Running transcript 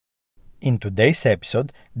In today's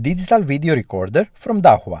episode, Digital Video Recorder from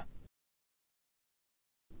Dahua.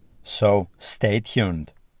 So, stay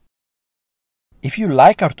tuned. If you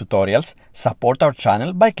like our tutorials, support our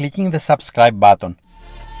channel by clicking the subscribe button.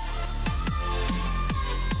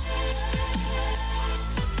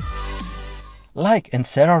 Like and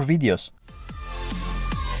share our videos.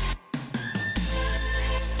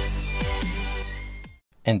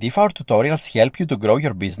 And if our tutorials help you to grow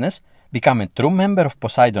your business, become a true member of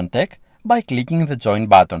Poseidwn Tech by clicking the Join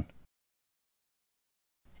button.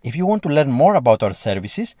 If you want to learn more about our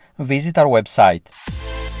services, visit our website.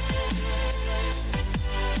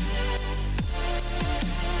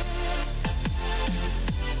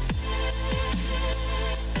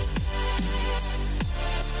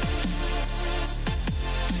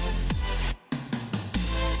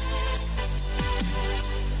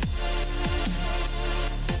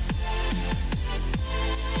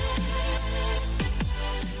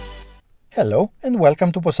 Hello and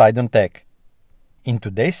welcome to Poseidwn Tech. In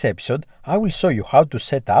today's episode, I will show you how to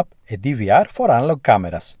set up a DVR for analog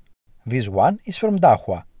cameras. This one is from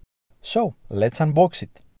Dahua. So, let's unbox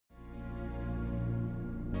it.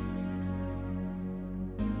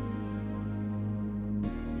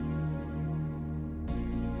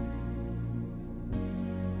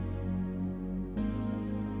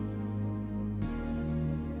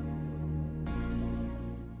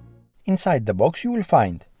 Inside the box you will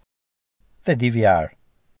find the DVR.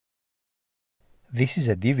 This is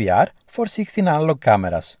a DVR for 16 analog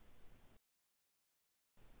cameras.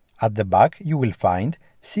 At the back you will find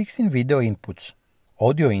 16 video inputs,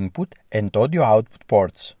 audio input and audio output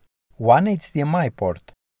ports, one HDMI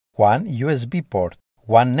port, one USB port,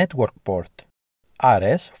 one network port,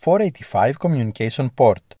 RS-485 communication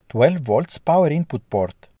port, 12 volts power input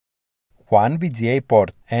port, one VGA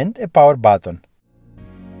port and a power button.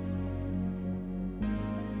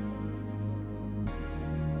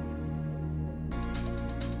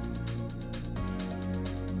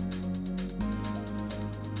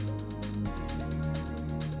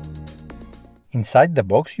 Inside the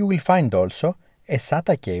box you will find also a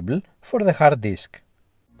Sata cable for the hard disk,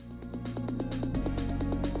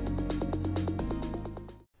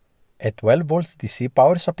 a 12 volts DC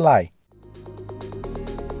power supply,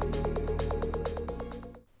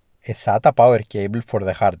 a Sata power cable for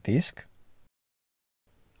the hard disk,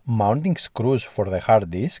 mounting screws for the hard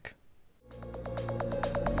disk,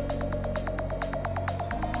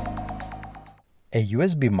 a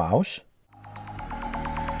USB mouse,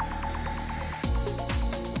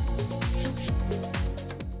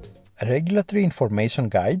 a regulatory information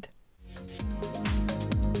guide,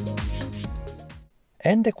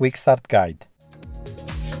 and a quick start guide.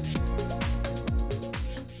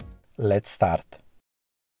 Let's start.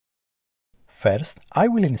 First, I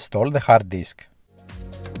will install the hard disk.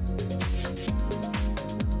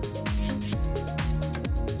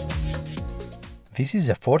 This is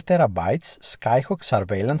a 4 TB Skyhawk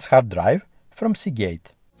surveillance hard drive from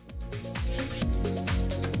Seagate.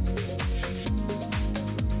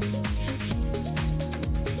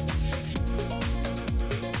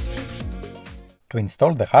 To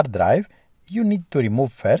install the hard drive, you need to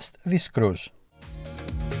remove first the screws.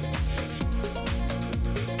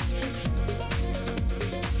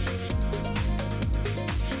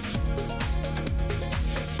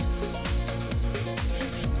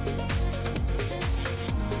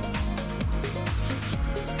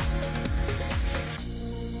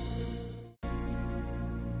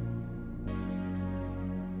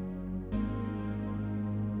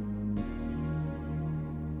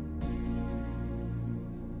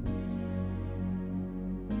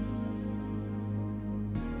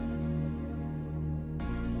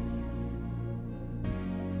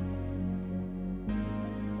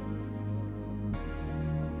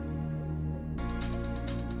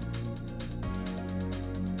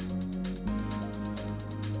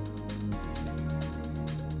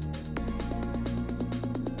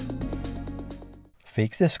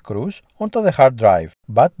 Fix the screws onto the hard drive,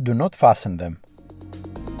 but do not fasten them.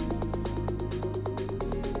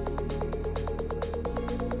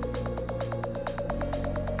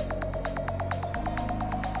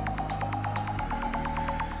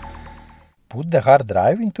 Put the hard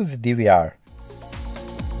drive into the DVR.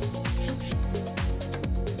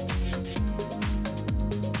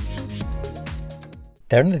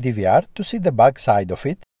 Turn the DVR to see the back side of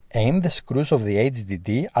it. Aim the screws of the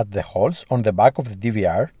HDD at the holes on the back of the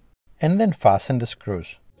DVR and then fasten the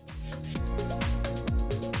screws.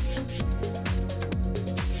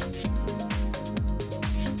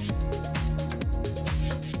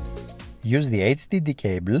 Use the HDD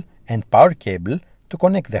cable and power cable to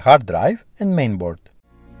connect the hard drive and mainboard.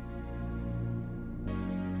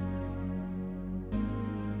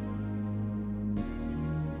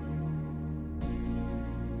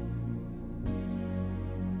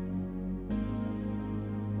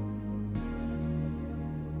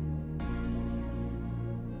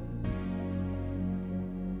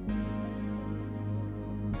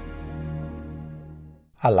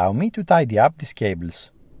 Allow me to tidy up these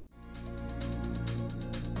cables.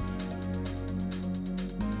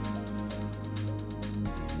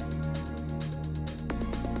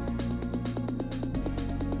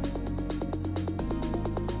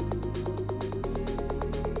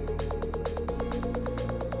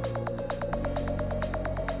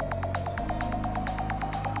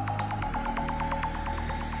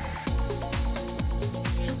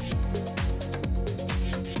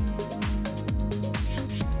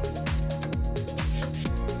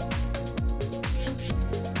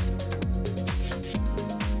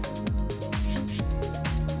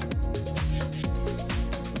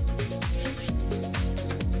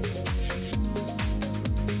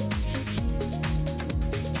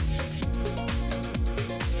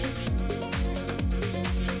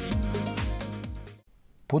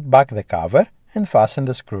 Put back the cover and fasten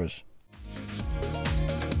the screws.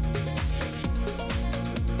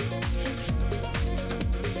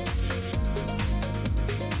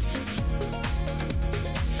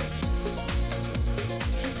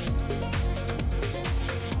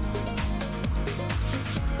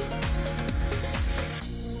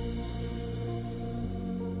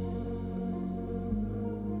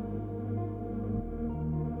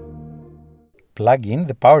 Plug in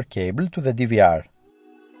the power cable to the DVR.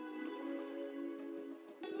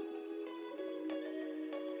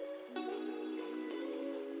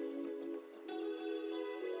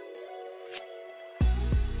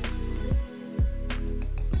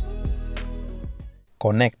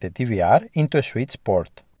 Connect the DVR into a switch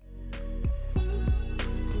port.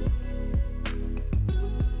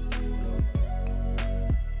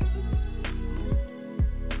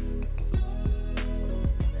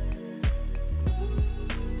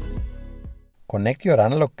 Connect your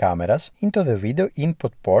analog cameras into the video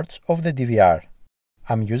input ports of the DVR.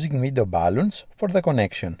 I'm using video balloons for the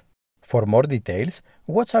connection. For more details,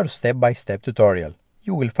 watch our step-by-step tutorial.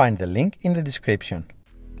 You will find the link in the description.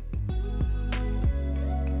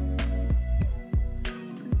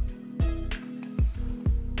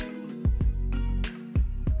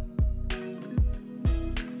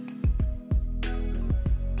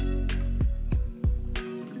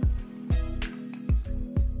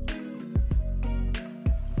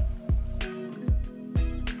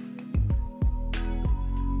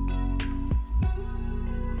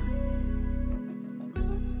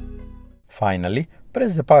 Finally,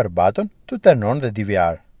 press the power button to turn on the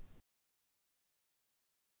DVR.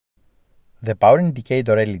 The power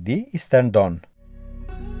indicator LED is turned on.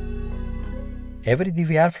 Every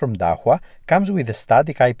DVR from Dahua comes with a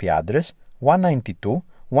static IP address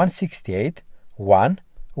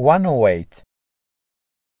 192.168.1.108.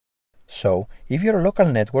 So, if your local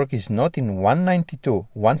network is not in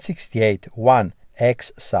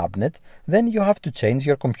 192.168.1.x subnet, then you have to change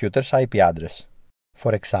your computer's IP address.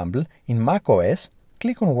 For example, in macOS,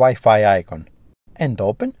 click on Wi-Fi icon and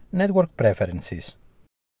open Network Preferences.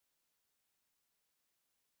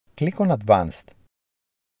 Click on Advanced.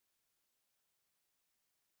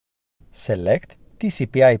 Select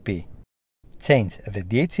TCP/IP. Change the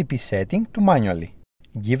DHCP setting to manually.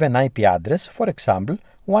 Give an IP address, for example,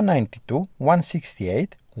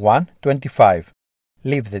 192.168.1.25.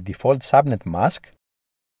 Leave the default subnet mask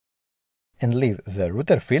and leave the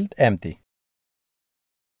router field empty.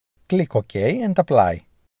 Click OK and apply.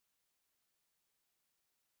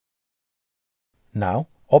 Now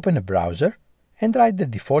open a browser and write the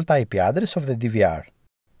default IP address of the DVR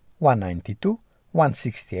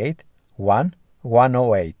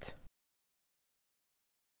 192.168.1.108.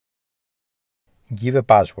 Give a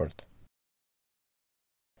password.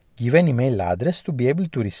 Give an email address to be able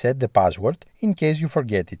to reset the password in case you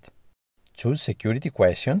forget it. Choose security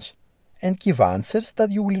questions and give answers that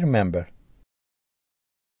you will remember.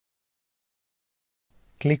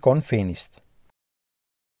 Click on Finished.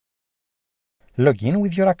 Log in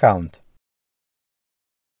with your account.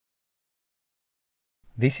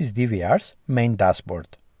 This is DVR's main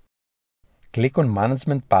dashboard. Click on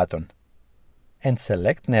Management button and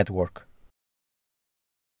select Network.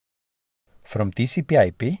 From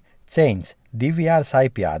TCP/IP, change DVR's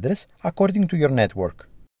IP address according to your network.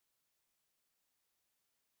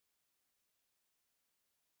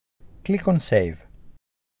 Click on Save.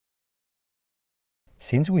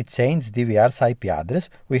 Since we changed DVR's IP address,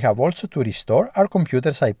 we have also to restore our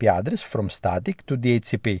computer's IP address from static to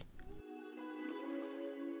DHCP.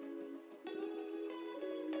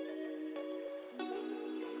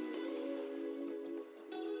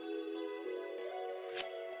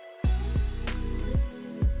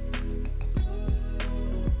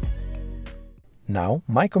 Now,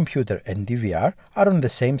 my computer and DVR are on the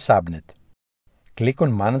same subnet. Click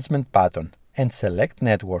on Management button and select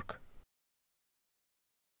Network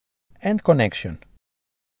and Connection.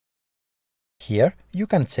 Here you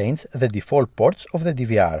can change the default ports of the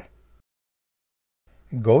DVR.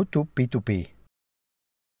 Go to P2P.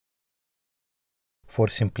 For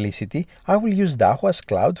simplicity, I will use Dahua's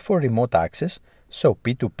cloud for remote access, so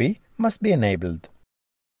P2P must be enabled.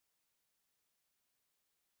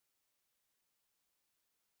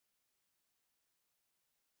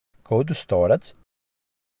 Go to Storage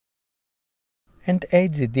and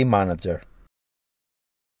HDD Manager.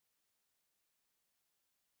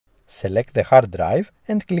 Select the hard drive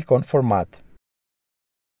and click on Format.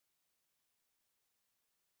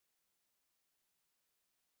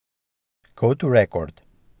 Go to Record.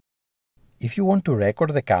 If you want to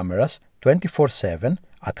record the cameras 24/7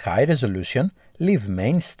 at high resolution, leave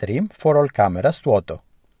Mainstream for all cameras to Auto.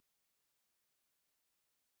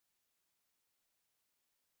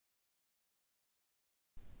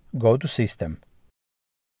 Go to System,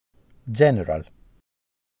 General,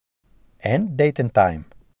 and Date and Time.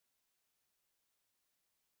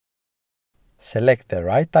 Select the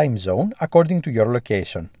right time zone according to your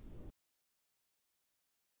location.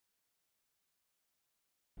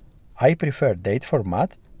 I prefer date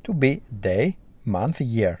format to be day, month,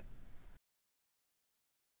 year.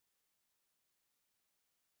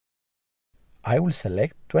 I will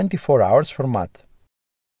select 24 hours format.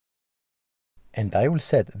 And I will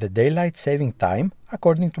set the daylight saving time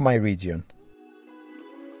according to my region.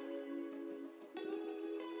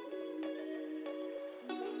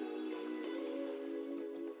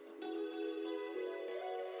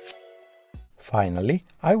 Finally,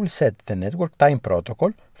 I will set the network time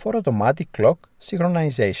protocol for automatic clock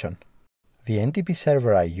synchronization. The NTP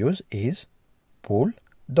server I use is pool.ntp.org.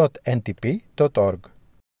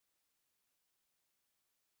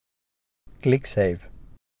 Click Save.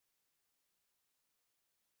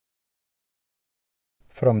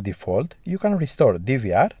 From default, you can restore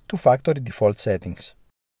DVR to factory default settings.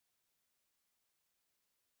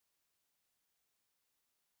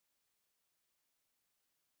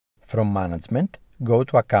 From Management, go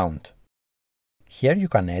to Account. Here you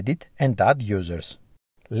can edit and add users.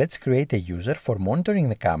 Let's create a user for monitoring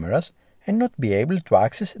the cameras and not be able to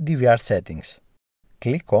access DVR settings.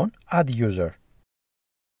 Click on Add User.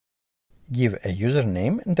 Give a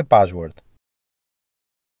username and a password.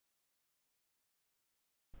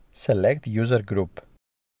 Select User Group.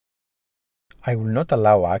 I will not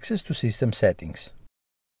allow access to system settings.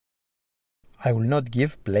 I will not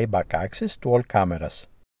give playback access to all cameras.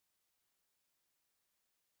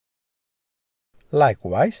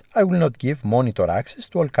 Likewise, I will not give monitor access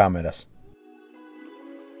to all cameras.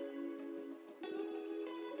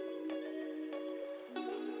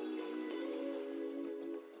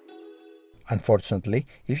 Unfortunately,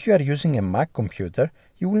 if you are using a Mac computer,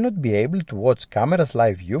 you will not be able to watch cameras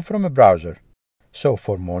live view from a browser. So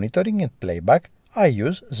for monitoring and playback, I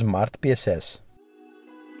use Smart PSS.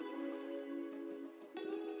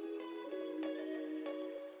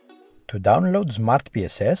 To download Smart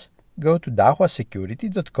PSS, go to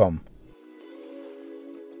dahuasecurity.com.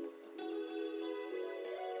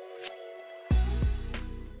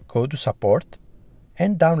 Go to Support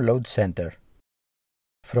and Download Center.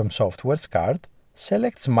 From Softwares card,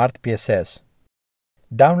 select Smart PSS.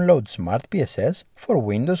 Download Smart PSS for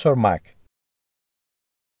Windows or Mac.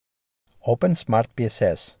 Open Smart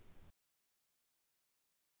PSS.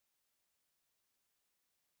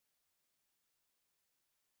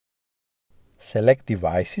 Select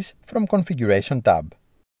Devices from Configuration tab.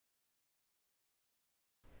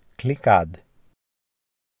 Click Add.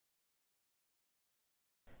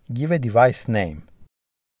 Give a device name.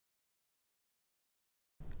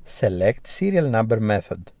 Select Serial Number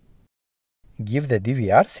method. Give the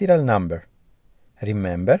DVR serial number.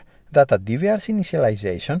 Remember that at DVR's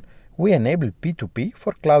initialization, we enable P2P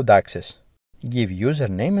for cloud access. Give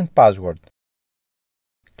username and password.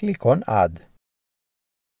 Click on Add.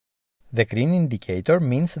 The green indicator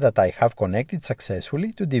means that I have connected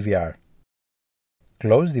successfully to DVR.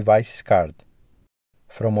 Close Devices card.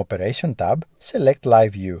 From Operation tab, select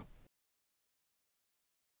Live View.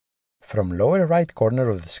 From lower right corner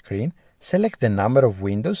of the screen, select the number of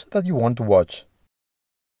windows that you want to watch.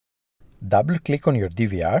 Double-click on your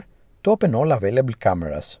DVR to open all available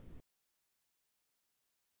cameras.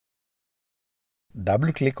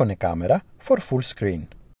 Double-click on a camera for full screen.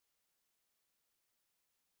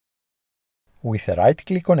 With a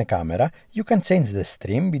right-click on a camera, you can change the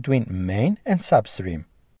stream between main and substream.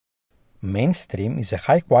 Mainstream is a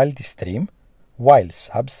high-quality stream, while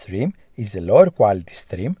substream is a lower-quality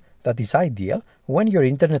stream that is ideal when your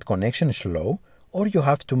internet connection is low or you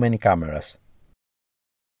have too many cameras.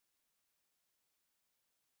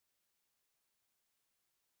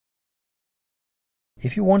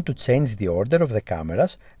 If you want to change the order of the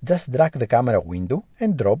cameras, just drag the camera window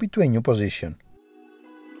and drop it to a new position.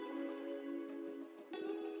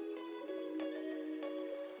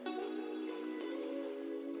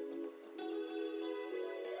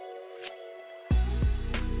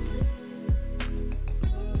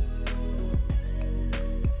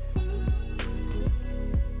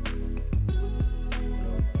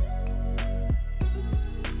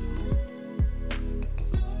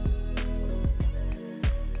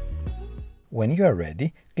 When you are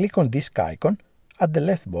ready, click on Disk icon at the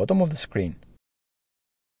left bottom of the screen.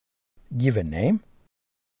 Give a name.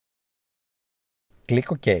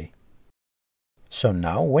 Click OK. So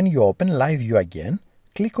now when you open Live View again,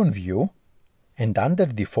 click on View and under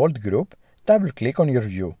Default Group, double-click on your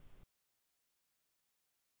view.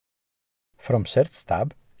 From Search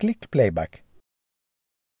tab, click Playback.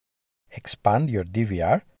 Expand your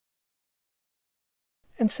DVR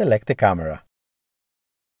and select a camera.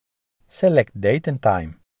 Select date and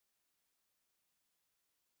time.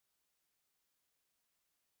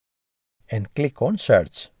 And click on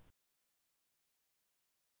Search.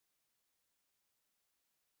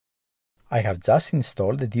 I have just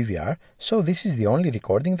installed the DVR, so this is the only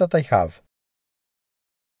recording that I have.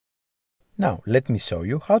 Now let me show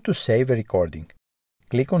you how to save a recording.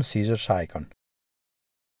 Click on Scissors icon.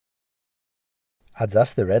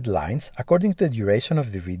 Adjust the red lines according to the duration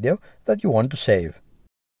of the video that you want to save.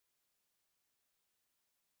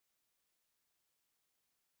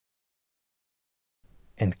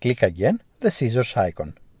 And click again the scissors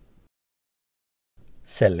icon.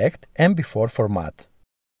 Select MP4 format.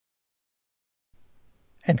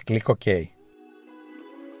 And click OK.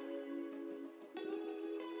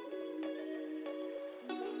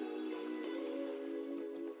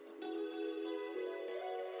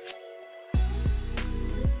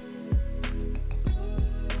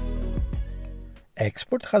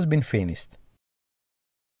 Export has been finished.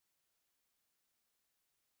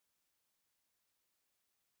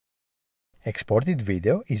 Exported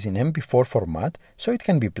video is in MP4 format, so it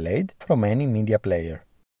can be played from any media player.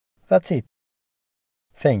 That's it.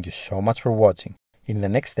 Thank you so much for watching. In the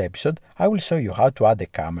next episode, I will show you how to add a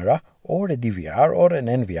camera or a DVR or an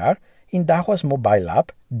NVR in Dahua's mobile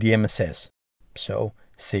app DMSS. So,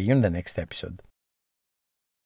 see you in the next episode.